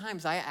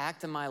sometimes I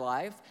act in my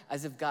life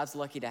as if God's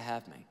lucky to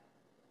have me.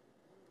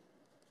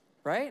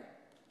 Right?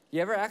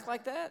 You ever act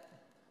like that?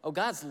 Oh,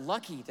 God's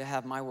lucky to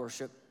have my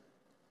worship.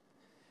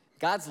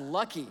 God's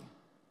lucky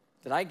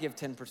that I give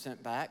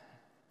 10% back.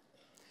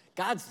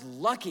 God's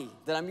lucky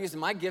that I'm using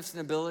my gifts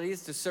and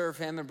abilities to serve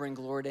him and bring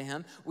glory to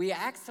him. We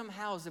act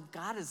somehow as if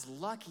God is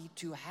lucky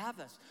to have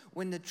us,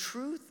 when the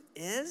truth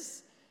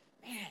is,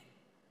 man,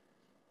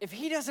 if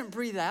he doesn't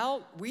breathe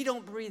out, we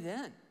don't breathe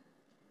in,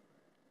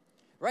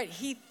 right?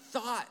 He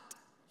thought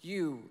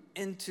you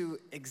into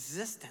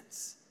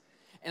existence.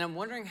 And I'm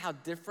wondering how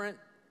different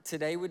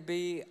today would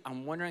be.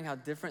 I'm wondering how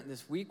different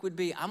this week would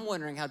be. I'm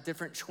wondering how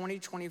different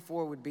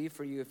 2024 would be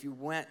for you if you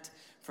went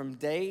from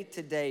day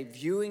to day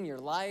viewing your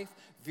life,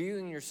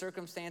 viewing your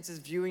circumstances,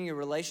 viewing your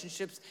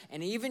relationships,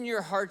 and even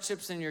your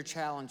hardships and your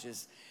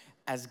challenges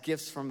as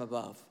gifts from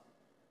above.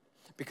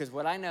 Because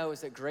what I know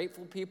is that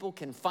grateful people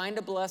can find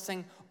a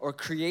blessing or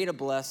create a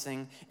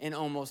blessing in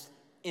almost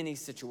any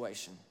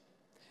situation.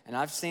 And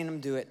I've seen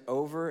them do it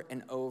over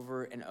and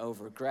over and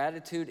over.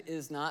 Gratitude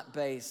is not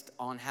based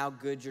on how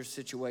good your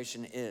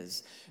situation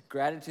is.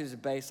 Gratitude is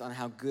based on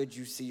how good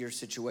you see your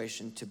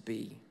situation to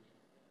be.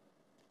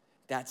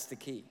 That's the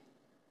key,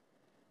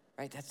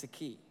 right? That's the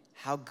key.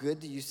 How good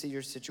do you see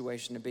your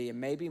situation to be? And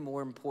maybe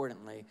more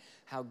importantly,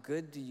 how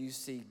good do you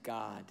see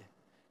God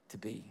to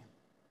be?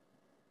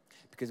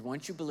 Because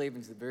once you believe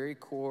into the very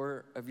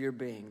core of your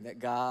being that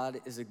God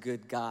is a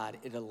good God,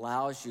 it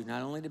allows you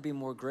not only to be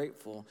more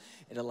grateful,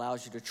 it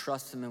allows you to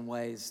trust him in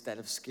ways that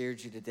have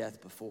scared you to death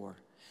before.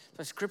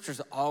 So Scripture's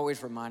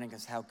always reminding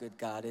us how good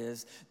God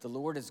is. The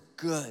Lord is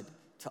good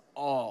to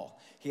all.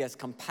 He has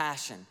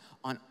compassion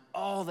on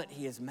all that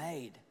he has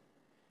made.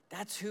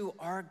 That's who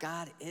our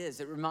God is.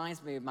 It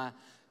reminds me of my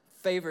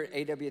favorite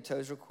A.W.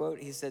 Tozer quote.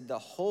 He said, the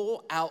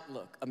whole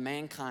outlook of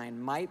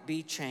mankind might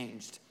be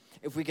changed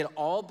if we could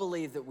all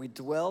believe that we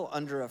dwell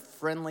under a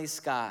friendly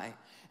sky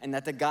and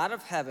that the God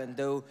of heaven,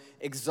 though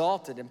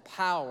exalted in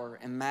power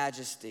and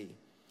majesty,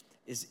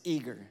 is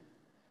eager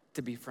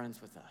to be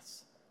friends with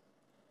us.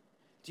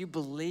 Do you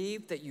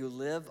believe that you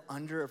live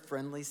under a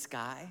friendly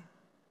sky?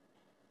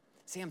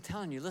 See, I'm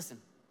telling you,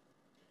 listen,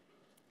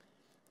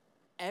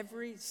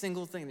 every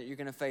single thing that you're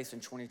gonna face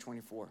in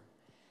 2024,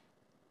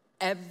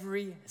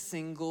 every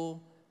single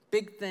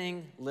big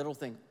thing, little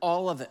thing,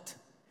 all of it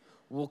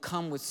will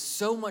come with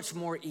so much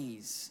more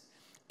ease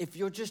if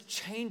you'll just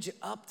change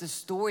up the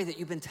story that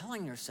you've been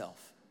telling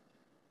yourself,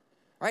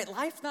 right?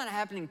 Life's not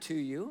happening to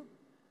you,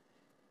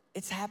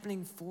 it's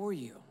happening for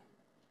you.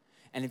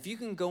 And if you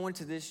can go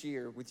into this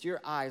year with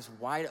your eyes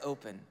wide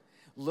open,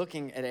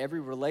 looking at every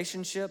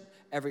relationship,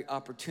 every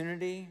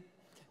opportunity,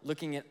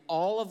 looking at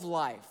all of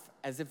life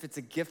as if it's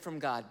a gift from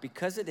God,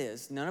 because it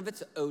is, none of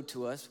it's owed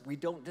to us, we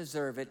don't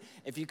deserve it.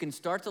 If you can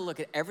start to look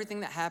at everything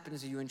that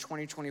happens to you in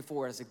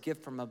 2024 as a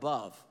gift from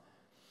above,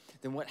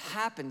 then what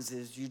happens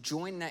is you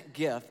join that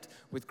gift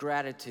with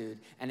gratitude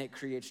and it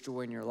creates joy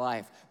in your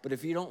life. But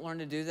if you don't learn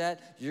to do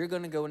that, you're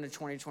gonna go into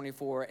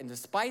 2024, and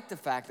despite the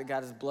fact that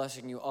God is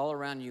blessing you all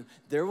around you,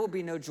 there will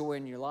be no joy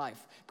in your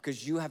life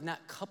because you have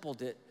not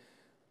coupled it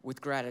with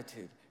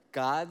gratitude.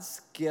 God's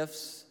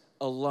gifts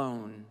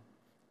alone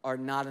are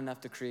not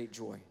enough to create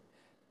joy.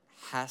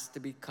 Has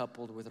to be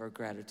coupled with our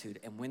gratitude.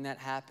 And when that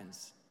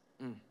happens,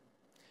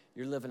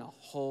 you're living a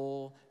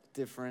whole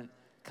different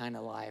kind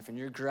of life, and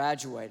you're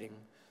graduating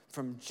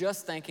from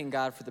just thanking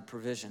God for the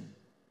provision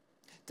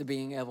to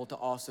being able to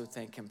also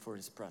thank him for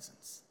his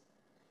presence.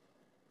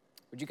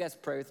 Would you guys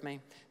pray with me? In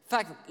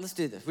fact, let's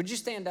do this. Would you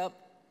stand up?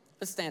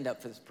 Let's stand up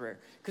for this prayer,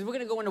 because we're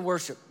gonna go into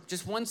worship,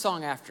 just one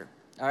song after,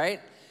 all right?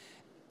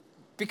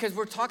 Because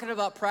we're talking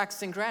about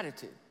practicing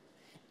gratitude.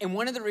 And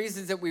one of the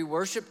reasons that we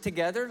worship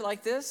together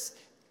like this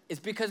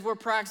is because we're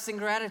practicing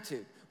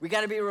gratitude. We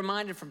gotta be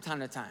reminded from time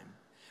to time.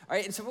 All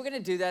right, and so we're gonna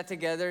do that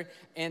together,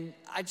 and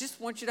I just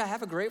want you to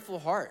have a grateful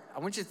heart. I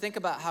want you to think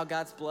about how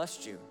God's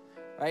blessed you,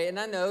 right? And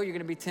I know you're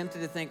gonna be tempted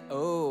to think,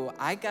 oh,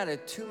 I got a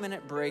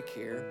 2-minute break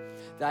here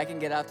that I can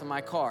get out to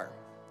my car.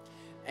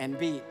 and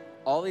beat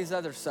all these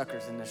other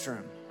suckers in this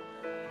room,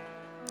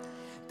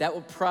 that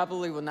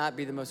will not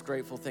be the most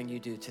grateful thing you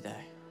do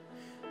today.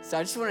 So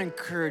I just want to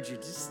encourage you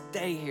to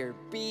stay here,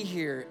 be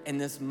here in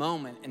this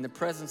moment, in the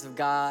presence of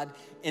God,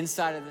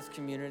 inside of this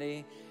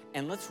community,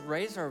 and let's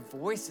raise our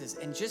voices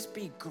and just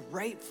be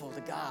grateful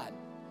to God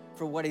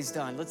for what he's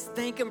done. Let's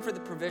thank him for the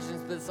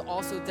provisions, but let's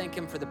also thank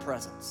him for the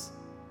presence.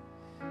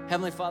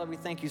 Heavenly Father, we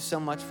thank you so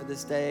much for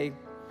this day.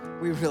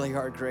 We really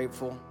are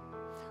grateful.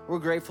 We're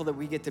grateful that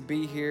we get to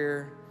be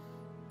here.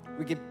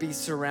 We get to be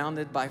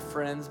surrounded by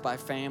friends, by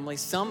family.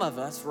 Some of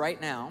us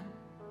right now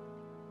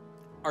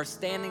are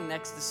standing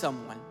next to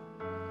someone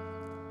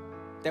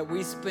that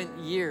we spent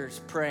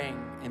years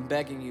praying and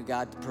begging you,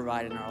 God, to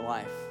provide in our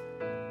life.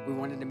 We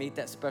wanted to meet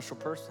that special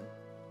person.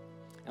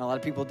 And a lot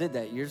of people did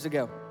that years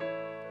ago.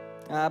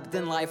 But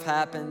then life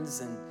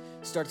happens and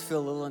start to feel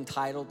a little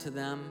entitled to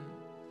them.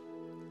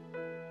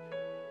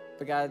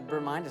 But God,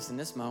 remind us in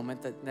this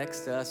moment that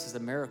next to us is a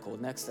miracle.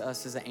 Next to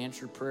us is an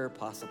answered prayer,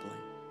 possibly.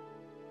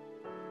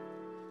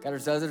 God,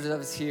 there's others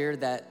of us here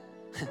that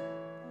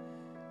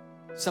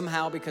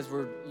somehow, because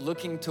we're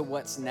looking to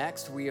what's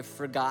next, we have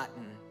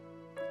forgotten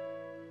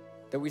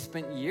that we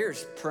spent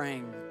years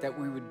praying that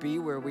we would be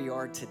where we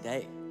are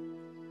today.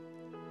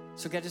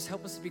 So God, just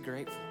help us to be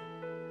grateful.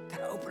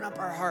 God, open up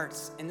our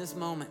hearts in this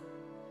moment.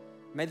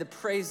 May the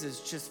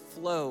praises just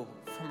flow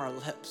from our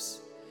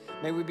lips.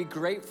 May we be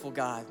grateful,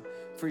 God,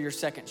 for your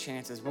second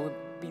chances. May we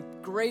be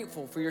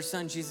grateful for your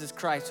son, Jesus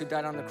Christ, who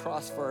died on the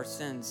cross for our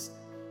sins,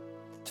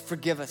 to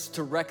forgive us,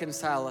 to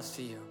reconcile us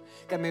to you.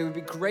 God, may we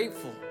be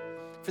grateful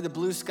for the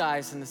blue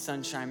skies and the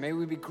sunshine. May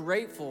we be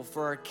grateful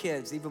for our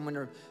kids, even when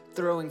they're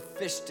throwing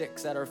fish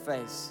sticks at our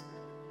face.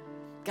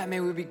 God, may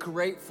we be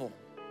grateful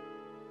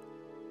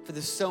for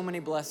the so many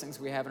blessings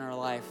we have in our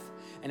life.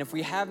 And if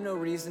we have no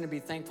reason to be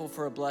thankful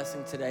for a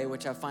blessing today,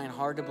 which I find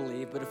hard to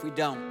believe, but if we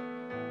don't,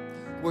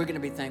 we're going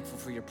to be thankful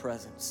for your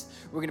presence.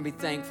 We're going to be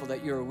thankful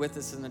that you are with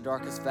us in the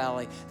darkest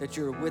valley, that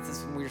you are with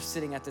us when we are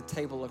sitting at the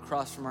table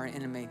across from our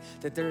enemy,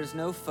 that there is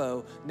no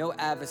foe, no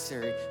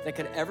adversary that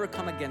could ever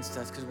come against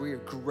us, because we are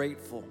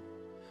grateful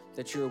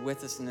that you are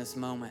with us in this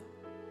moment,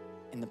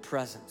 in the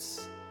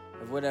presence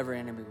of whatever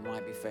enemy we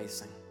might be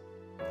facing.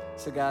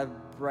 So God,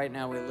 right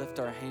now we lift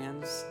our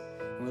hands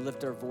and we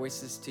lift our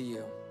voices to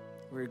you.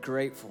 We're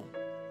grateful.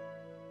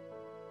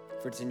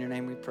 For it's in your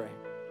name we pray.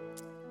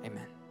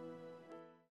 Amen.